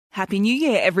Happy New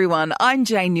Year, everyone. I'm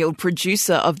Jane Neal,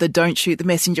 producer of the Don't Shoot the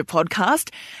Messenger podcast.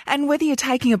 And whether you're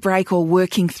taking a break or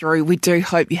working through, we do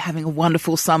hope you're having a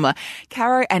wonderful summer.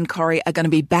 Caro and Corey are going to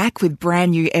be back with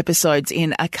brand new episodes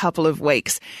in a couple of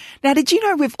weeks. Now, did you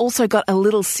know we've also got a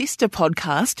little sister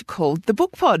podcast called The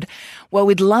Book Pod? Well,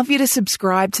 we'd love you to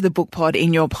subscribe to The Book Pod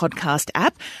in your podcast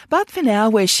app. But for now,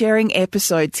 we're sharing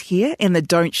episodes here in the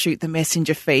Don't Shoot the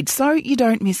Messenger feed so you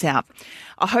don't miss out.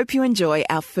 I hope you enjoy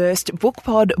our first Book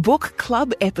Pod Book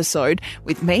Club episode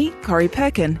with me, Corey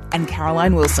Perkin, and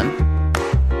Caroline Wilson.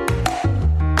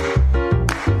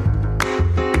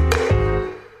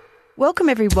 Welcome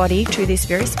everybody to this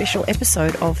very special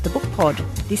episode of the Book Pod.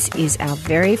 This is our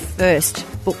very first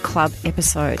book club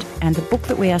episode, and the book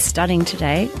that we are studying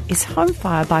today is Home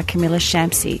Fire by Camilla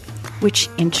Shamsie, which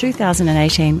in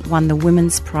 2018 won the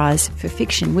Women's Prize for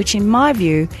Fiction, which in my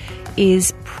view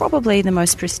is probably the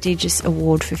most prestigious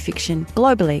award for fiction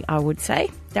globally, I would say.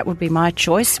 That would be my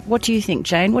choice. What do you think,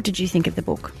 Jane? What did you think of the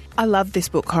book? I love this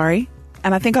book, Corey.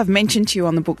 And I think I've mentioned to you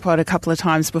on the Book Pod a couple of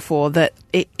times before that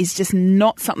it is just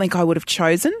not something I would have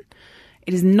chosen.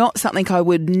 It is not something I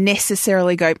would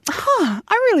necessarily go, I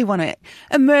really want to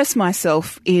immerse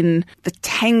myself in the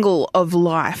tangle of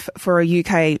life for a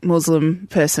UK Muslim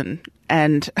person.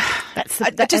 And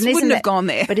I just wouldn't have gone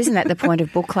there. But isn't that the point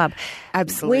of book club?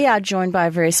 Absolutely. We are joined by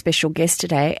a very special guest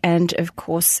today. And, of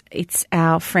course, it's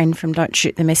our friend from Don't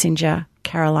Shoot the Messenger,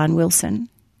 Caroline Wilson.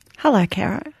 Hello,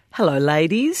 Caro. Hello,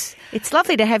 ladies. It's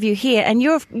lovely to have you here. And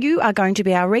you are going to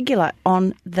be our regular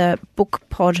on the Book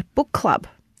Pod Book Club.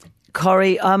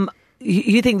 Corey,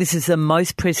 you think this is the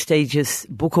most prestigious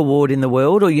book award in the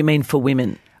world, or you mean for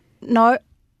women? No.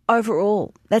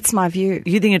 Overall, that's my view.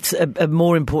 You think it's a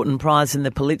more important prize than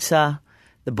the Pulitzer,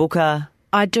 the Booker?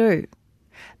 I do.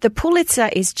 The Pulitzer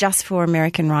is just for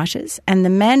American writers, and the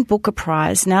Man Booker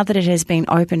Prize, now that it has been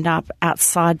opened up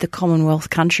outside the Commonwealth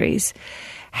countries,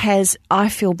 has, I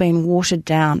feel, been watered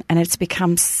down, and it's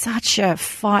become such a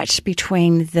fight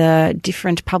between the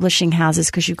different publishing houses,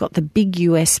 because you've got the big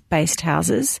US-based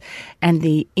houses and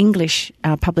the English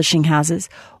publishing houses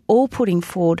all putting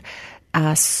forward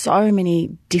so many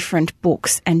different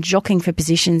books and jockeying for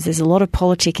positions. There's a lot of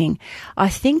politicking. I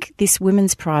think this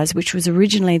Women's Prize, which was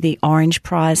originally the Orange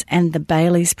Prize and the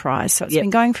Bailey's Prize, so it's been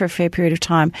going for a fair period of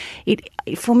time.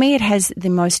 For me, it has the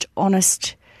most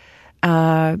honest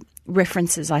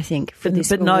references, I think, for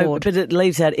this award. But it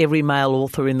leaves out every male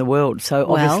author in the world, so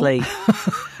obviously...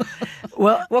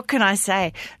 Well, what can I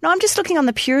say? No, I'm just looking on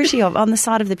the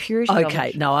side of the purity of it.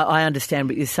 Okay, no, I understand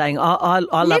what you're saying. I love this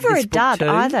book too. Never a dud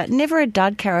either. Never a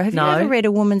dud, Caro. Have you ever read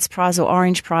a Women's Prize or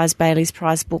Orange Prize, Bailey's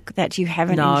Prize book that you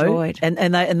haven't enjoyed?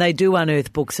 And they do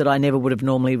unearth books that I never would have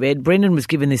normally read. Brendan was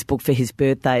given this book for his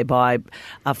birthday by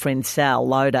our friend Sal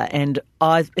Loader, and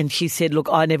she said, look,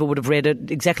 I never would have read it.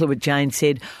 Exactly what Jane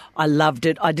said. I loved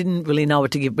it. I didn't really know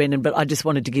what to give Brendan, but I just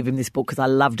wanted to give him this book because I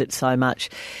loved it so much.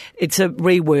 It's a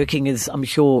reworking, as I'm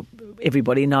sure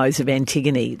everybody knows, of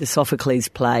Antigone, the Sophocles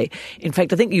play. In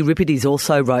fact, I think Euripides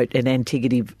also wrote an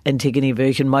Antigone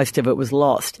version. Most of it was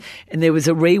lost. And there was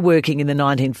a reworking in the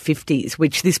 1950s,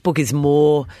 which this book is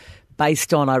more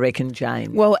based on, I reckon,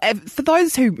 Jane. Well, for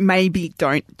those who maybe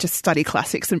don't just study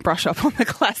classics and brush up on the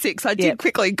classics, I did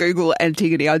quickly Google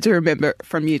Antigone. I do remember it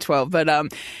from Year 12. But,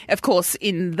 of course,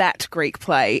 in that Greek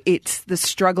play, it's the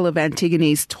struggle of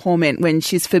Antigone's torment when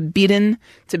she's forbidden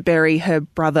to bury her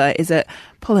brother. Is it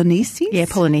Polynices? Yeah,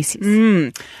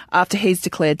 Polynices. After he's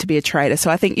declared to be a traitor. So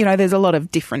I think, there's a lot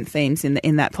of different themes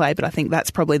in that play, but I think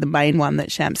that's probably the main one that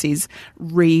Shamsie's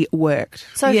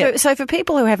reworked. So for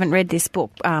people who haven't read this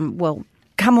book,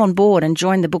 come on board and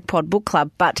join the Book Pod Book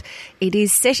Club. But it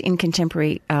is set in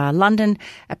contemporary London,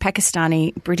 a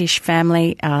Pakistani-British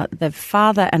family. The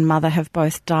father and mother have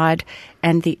both died,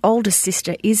 and the oldest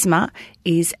sister, Isma,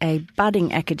 is a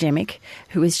budding academic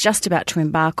who is just about to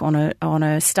embark on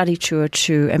a study tour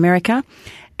to America,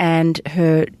 and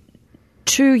her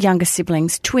two younger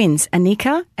siblings, twins,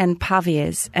 Anika and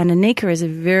Parviz. And Anika is a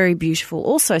very beautiful,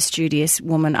 also studious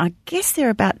woman. I guess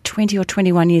they're about 20 or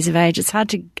 21 years of age. It's hard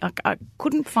to... I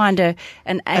couldn't find an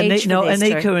age for this.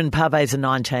 Anika and Parviz are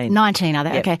 19. 19, are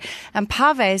they? Yep. Okay. And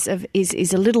Parviz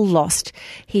is a little lost.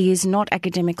 He is not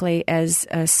academically as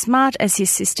smart as his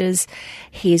sisters.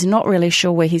 He is not really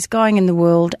sure where he's going in the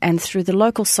world. And through the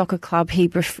local soccer club, he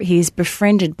is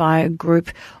befriended by a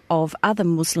group of other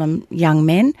Muslim young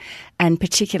men, and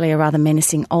particularly a rather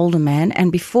menacing older man. And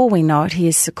before we know it, he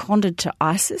is seconded to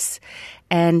ISIS,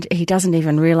 and he doesn't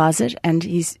even realise it, and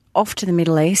he's off to the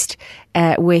Middle East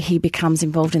where he becomes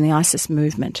involved in the ISIS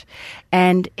movement.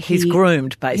 And he's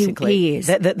groomed, basically. He is.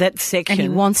 That section. And he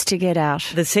wants to get out.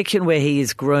 The section where he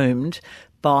is groomed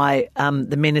by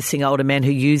the menacing older man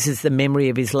who uses the memory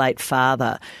of his late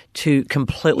father to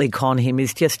completely con him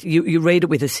is just, you read it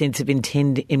with a sense of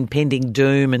impending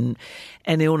doom and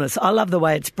illness. I love the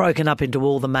way it's broken up into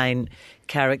all the main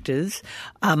characters.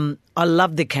 I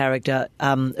love the character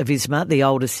of Isma, the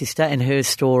older sister, and her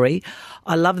story.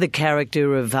 I love the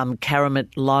character of Karamat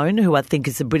Lone, who I think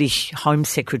is a British Home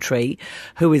Secretary,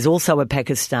 who is also a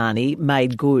Pakistani,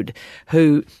 made good,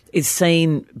 who is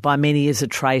seen by many as a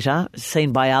traitor,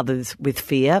 seen by others with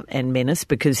fear and menace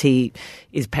because he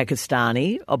is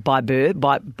Pakistani by birth,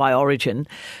 by origin.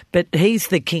 But he's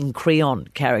the King Creon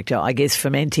character, I guess,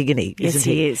 from Antigone, isn't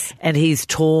he? Yes, he is. And he's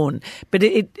torn. But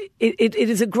it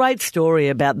is a great story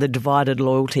about the divided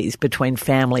loyalties between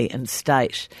family and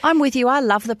state. I'm with you. I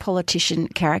love the politician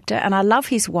character, and I love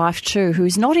his wife too,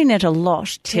 who's not in it a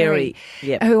lot, Terry.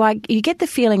 Yep. Who you get the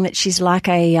feeling that she's like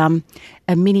a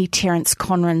mini Terence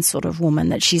Conran sort of woman,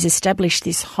 that she's established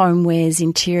this homewares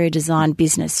interior design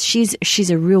business.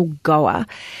 She's a real goer,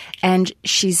 and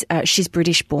she's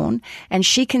British born, and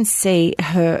she can see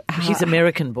her She's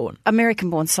American born.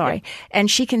 Sorry.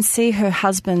 And she can see her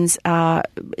husband's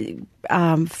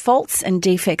faults and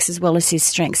defects as well as his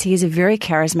strengths. He is a very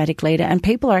charismatic leader, and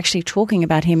people are actually talking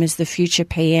about him as the future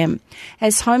PM.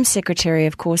 As Home Secretary,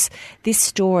 of course, this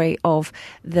story of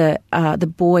the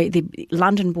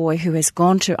London boy who has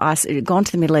gone to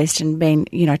the Middle East and been,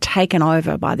 taken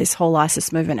over by this whole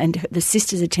ISIS movement, and the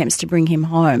sisters' attempts to bring him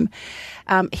home.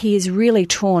 He is really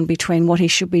torn between what he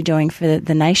should be doing for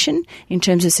the nation in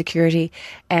terms of security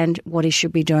and what he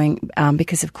should be doing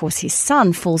because, of course, his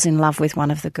son falls in love with one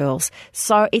of the girls.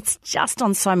 So it's just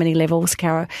on so many levels,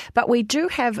 Caro. But we do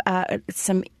have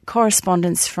some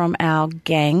correspondence from our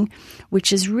gang,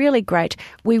 which is really great.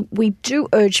 We do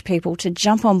urge people to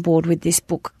jump on board with this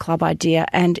book club idea,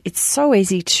 and it's so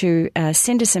easy to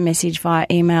send us a message via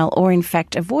email or, in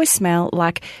fact, a voicemail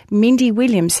like Mindy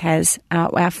Williams has,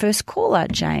 our first caller,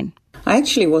 Jane. I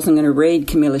actually wasn't going to read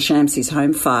Camilla Shamsie's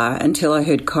Home Fire until I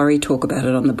heard Corrie talk about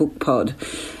it on the book pod.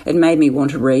 It made me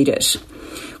want to read it.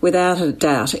 Without a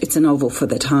doubt, it's a novel for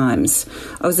the times.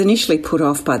 I was initially put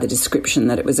off by the description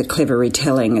that it was a clever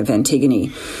retelling of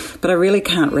Antigone, but I really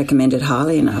can't recommend it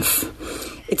highly enough.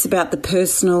 It's about the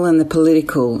personal and the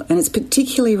political, and it's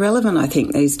particularly relevant, I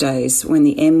think, these days when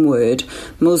the M word,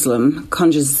 Muslim,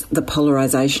 conjures the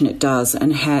polarisation it does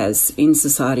and has in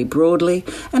society broadly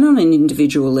and on an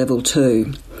individual level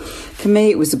too. For me,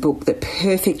 it was a book that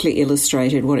perfectly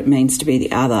illustrated what it means to be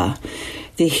the other.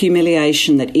 The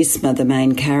humiliation that Isma, the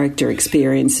main character,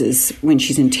 experiences when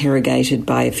she's interrogated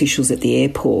by officials at the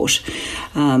airport,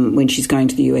 when she's going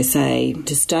to the USA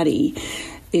to study,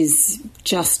 is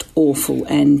just awful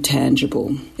and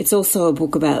tangible. It's also a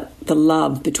book about the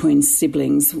love between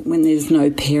siblings when there's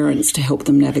no parents to help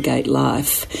them navigate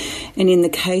life. And in the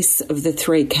case of the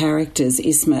three characters,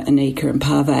 Isma, Anika and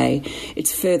Parvez,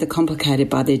 it's further complicated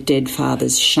by their dead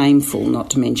father's shameful, not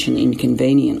to mention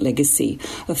inconvenient, legacy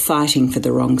of fighting for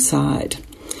the wrong side.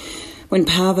 When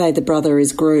Parvez, the brother,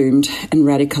 is groomed and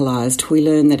radicalised, we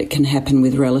learn that it can happen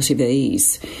with relative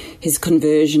ease. His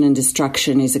conversion and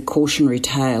destruction is a cautionary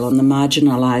tale on the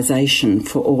marginalisation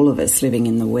for all of us living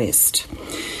in the West.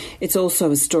 It's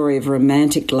also a story of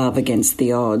romantic love against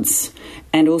the odds,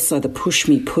 and also the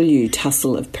push-me-pull-you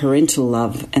tussle of parental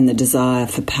love and the desire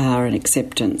for power and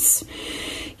acceptance.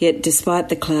 Yet, despite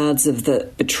the clouds of the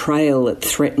betrayal that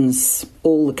threatens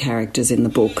all the characters in the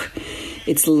book,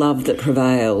 it's love that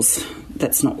prevails.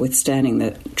 That's notwithstanding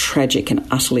the tragic and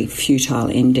utterly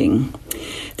futile ending.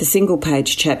 The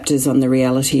single-page chapters on the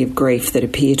reality of grief that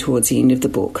appear towards the end of the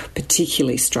book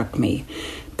particularly struck me.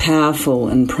 Powerful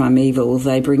and primeval,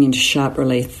 they bring into sharp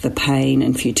relief the pain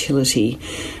and futility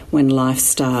when life's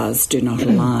stars do not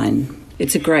align.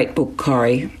 It's a great book,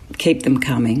 Corrie. Keep them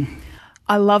coming.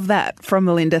 I love that from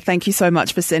Melinda. Thank you so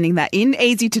much for sending that in.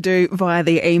 Easy to do via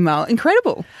the email.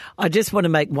 Incredible. I just want to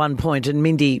make one point, and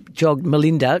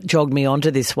Melinda jogged me onto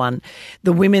this one.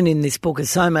 The women in this book are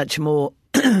so much more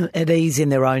at ease in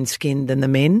their own skin than the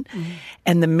men. Mm-hmm.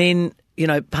 And the men,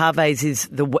 Parvez is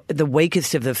the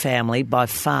weakest of the family by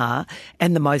far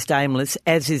and the most aimless,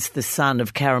 as is the son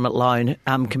of Karamat Lone,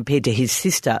 compared to his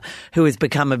sister, who has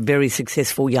become a very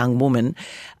successful young woman.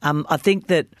 I think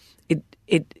that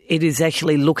it is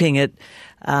actually looking at,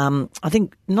 I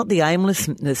think, not the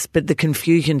aimlessness, but the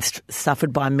confusion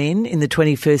suffered by men in the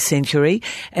 21st century,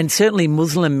 and certainly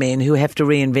Muslim men who have to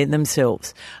reinvent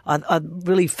themselves. I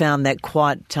really found that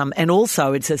quite, and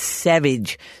also it's a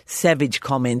savage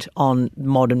comment on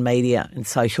modern media and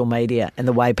social media and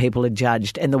the way people are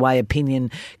judged and the way opinion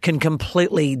can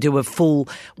completely do a full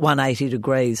 180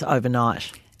 degrees overnight.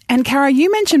 And Caro, you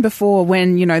mentioned before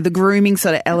when, the grooming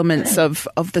sort of elements of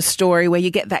the story where you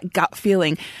get that gut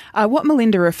feeling. What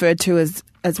Melinda referred to as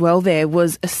well there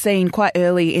was a scene quite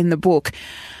early in the book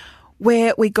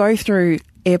where we go through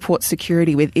airport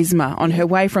security with Isma on her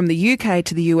way from the UK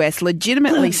to the US,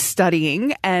 legitimately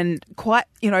studying and quite,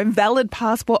 valid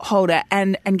passport holder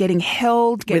and getting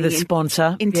held, getting with a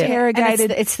sponsor,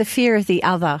 interrogated. And it's the fear of the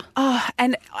other. Oh,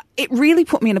 and it really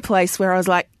put me in a place where I was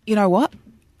like, you know what?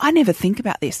 I never think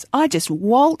about this. I just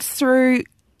waltz through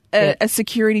a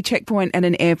security checkpoint at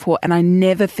an airport and I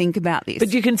never think about this.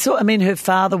 But you can her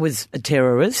father was a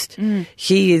terrorist.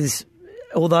 He is,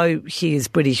 although he is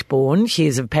British born, she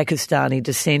is of Pakistani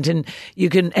descent, and you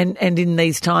can, and in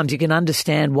these times you can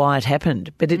understand why it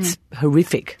happened, but it's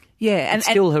horrific. Yeah, it's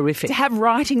still horrific. To have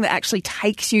writing that actually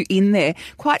takes you in there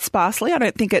quite sparsely. I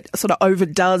don't think it sort of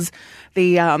overdoes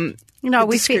the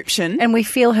description. We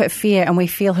feel her fear and we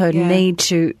feel her need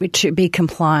to be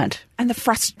compliant. And the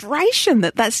frustration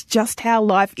that's just how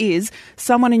life is.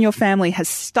 Someone in your family has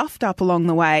stuffed up along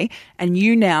the way and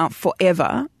you now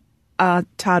forever are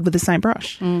tarred with the same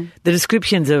brush. The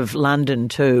descriptions of London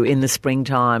too in the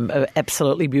springtime are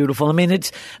absolutely beautiful.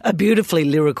 It's a beautifully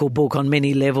lyrical book on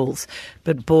many levels,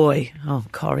 but boy,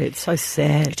 Corrie, it's so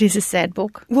sad. It is a sad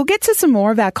book. We'll get to some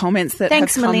more of our comments that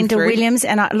Thanks, have come Melinda through. Williams,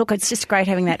 and it's just great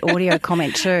having that audio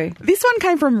comment too. This one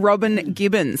came from Robin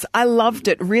Gibbons. I loved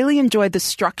it. Really enjoyed the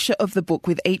structure of the book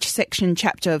with each section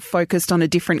chapter focused on a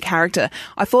different character.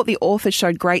 I thought the author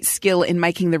showed great skill in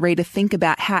making the reader think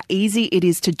about how easy it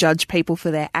is to judge people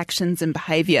for their actions and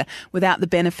behaviour without the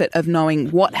benefit of knowing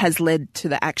what has led to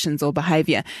the actions or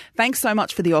behaviour. Thanks so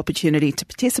much for the opportunity to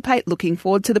participate. Looking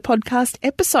forward to the podcast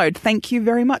episode. Thank you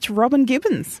very much, Robin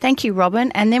Gibbons. Thank you,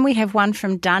 Robin. And then we have one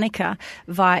from Danica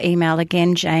via email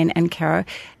again, Jane and Caro.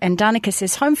 And Danica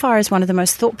says, Home Fire is one of the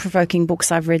most thought-provoking books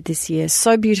I've read this year.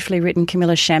 So beautifully written,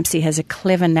 Camilla Shamsie has a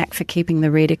clever knack for keeping the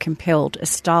reader compelled, a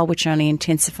style which only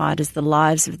intensified as the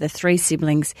lives of the three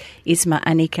siblings, Isma,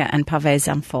 Anika and Parvez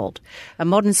unfold. A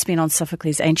modern spin on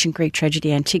Sophocles' ancient Greek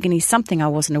tragedy Antigone, something I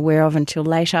wasn't aware of until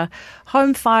later.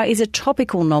 Home Fire is a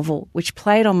topical novel which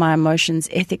played on my emotions,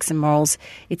 ethics and morals.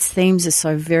 Its themes are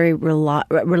so very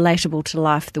relatable to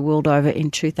life the world over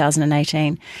in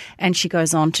 2018. And she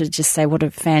goes on to just say what a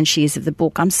fan she is of the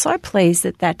book. I'm so pleased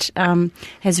that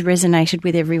has resonated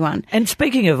with everyone. And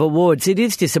speaking of awards, it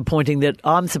is disappointing that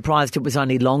I'm surprised it was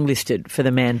only longlisted for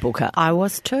the Man Booker. I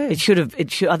was too. It should.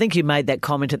 I think you made that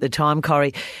comment at the time,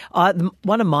 Corrie.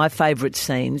 One of my favourite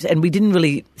scenes, and we didn't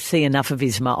really see enough of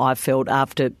Isma, I felt,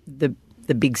 after the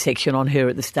big section on her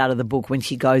at the start of the book when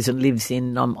she goes and lives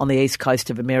on the east coast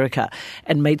of America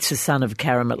and meets the son of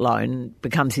Cara McLone,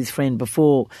 becomes his friend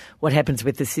before what happens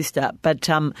with the sister. But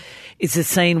it's a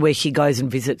scene where she goes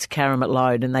and visits Cara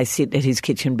McLone and they sit at his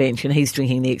kitchen bench and he's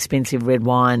drinking the expensive red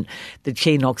wine that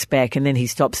she knocks back and then he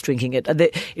stops drinking it.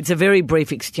 It's a very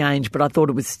brief exchange, but I thought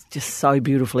it was just so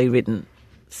beautifully written.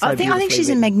 I think she's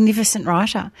a magnificent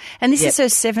writer. And this is her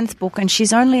 7th book, and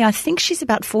she's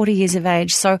about 40 years of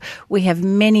age. So we have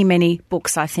many, many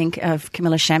books, I think, of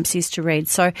Camilla Shamsie's to read.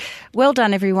 So well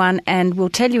done, everyone. And we'll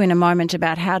tell you in a moment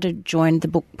about how to join the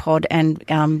book pod and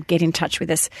get in touch with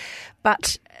us.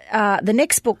 But the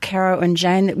next book, Caro and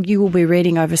Jane, that you will be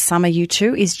reading over summer, you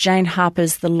two, is Jane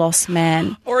Harper's The Lost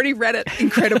Man. Already read it.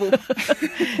 Incredible.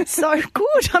 So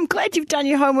good. I'm glad you've done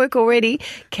your homework already.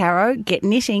 Caro, get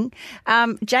knitting.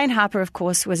 Jane Harper, of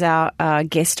course, was our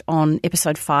guest on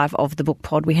episode 5 of the book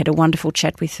pod. We had a wonderful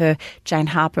chat with her. Jane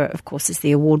Harper, of course, is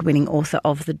the award-winning author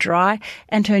of The Dry,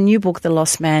 and her new book, The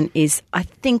Lost Man, is, I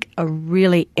think, a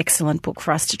really excellent book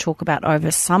for us to talk about over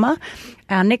summer.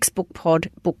 Our next book pod,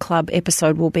 book club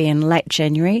episode will be in late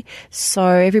January, so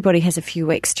everybody has a few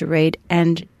weeks to read.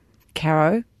 And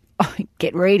Caro,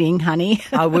 get reading, honey.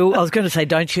 I will. I was going to say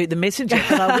don't shoot the messenger,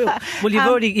 but I will.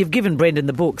 Well, you've given Brendan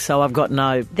the book, so I've got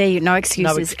no excuses.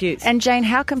 No excuse. And Jane,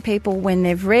 how can people, when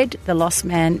they've read The Lost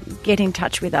Man, get in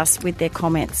touch with us with their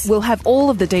comments? We'll have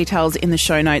all of the details in the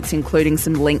show notes, including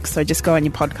some links. So just go on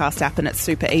your podcast app and it's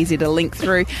super easy to link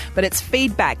through. But it's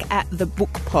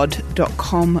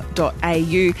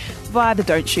feedback@thebookpod.com.au via the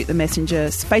Don't Shoot the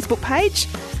Messengers Facebook page,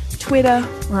 Twitter,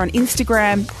 we're on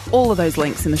Instagram, all of those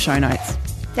links in the show notes.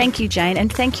 Thank you, Jane,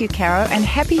 and thank you, Caro, and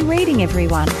happy reading,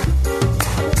 everyone.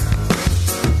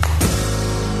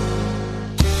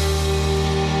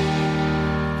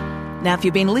 Now, if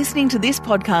you've been listening to this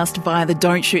podcast via the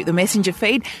Don't Shoot the Messenger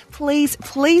feed, please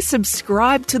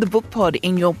subscribe to the Book Pod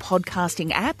in your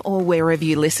podcasting app or wherever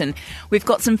you listen. We've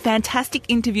got some fantastic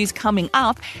interviews coming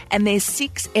up, and there's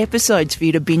 6 episodes for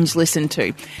you to binge listen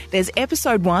to. There's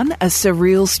episode 1, A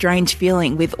Surreal Strange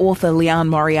Feeling, with author Liane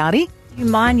Moriarty. You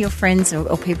mind your friends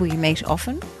or people you meet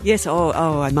often? Yes,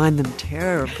 I mind them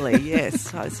terribly,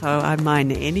 yes. So I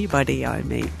mind anybody I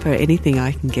meet for anything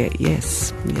I can get,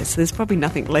 yes. Yes, there's probably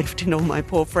nothing left in all my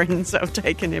poor friends. I've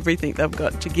taken everything they've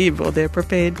got to give or they're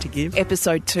prepared to give.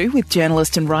 Episode 2 with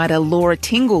journalist and writer Laura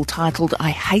Tingle, titled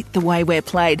I Hate the Way We're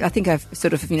Played. I think I've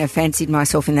sort of, fancied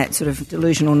myself in that sort of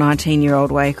delusional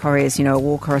 19-year-old way, Corrie, as, a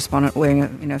war correspondent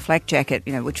wearing a flak jacket,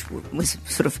 which was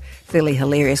sort of fairly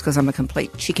hilarious because I'm a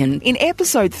complete chicken. In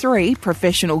episode 3,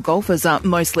 professional golfers are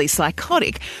mostly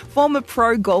psychotic. Former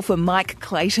pro golfer Mike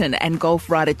Clayton and golf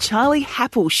writer Charlie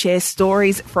Happel share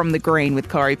stories from the green with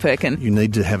Corrie Perkin. You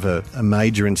need to have a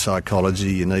major in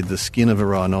psychology. You need the skin of a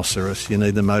rhinoceros. You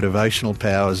need the motivational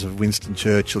powers of Winston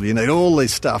Churchill. You need all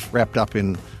this stuff wrapped up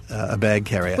in a bag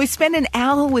carrier. We spent an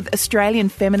hour with Australian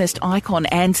feminist icon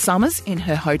Anne Summers in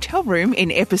her hotel room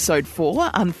in episode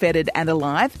 4, Unfettered and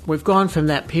Alive. We've gone from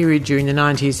that period during the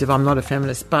 90s of I'm not a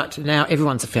feminist, but now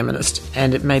everyone's a feminist,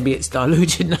 and maybe it's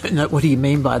diluted. No, what do you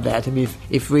mean by that? I mean,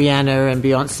 if Rihanna and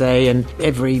Beyonce and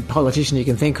every politician you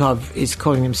can think of is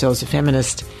calling themselves a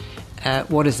feminist,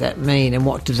 what does that mean, and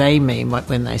what do they mean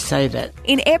when they say that?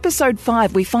 In episode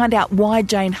 5, we find out why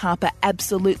Jane Harper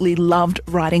absolutely loved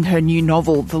writing her new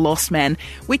novel, The Lost Man,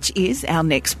 which is our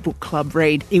next book club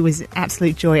read. It was an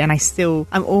absolute joy, and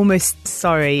I'm almost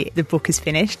sorry the book is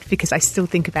finished because I still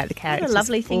think about the characters. What a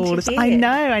lovely thing to hear. I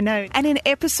know. And in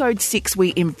episode 6,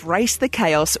 we embrace the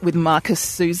chaos with Marcus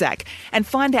Suzak and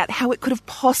find out how it could have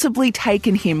possibly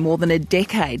taken him more than a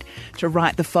decade to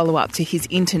write the follow-up to his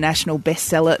international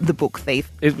bestseller, The Book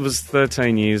Thief. It was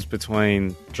 13 years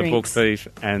between The Book Thief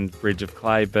and Bridge of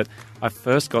Clay, but I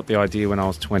first got the idea when I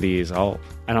was 20 years old,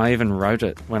 and I even wrote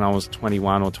it when I was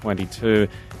 21 or 22,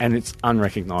 and it's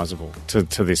unrecognisable to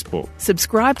this book.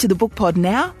 Subscribe to The Book Pod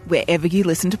now, wherever you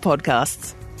listen to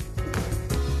podcasts.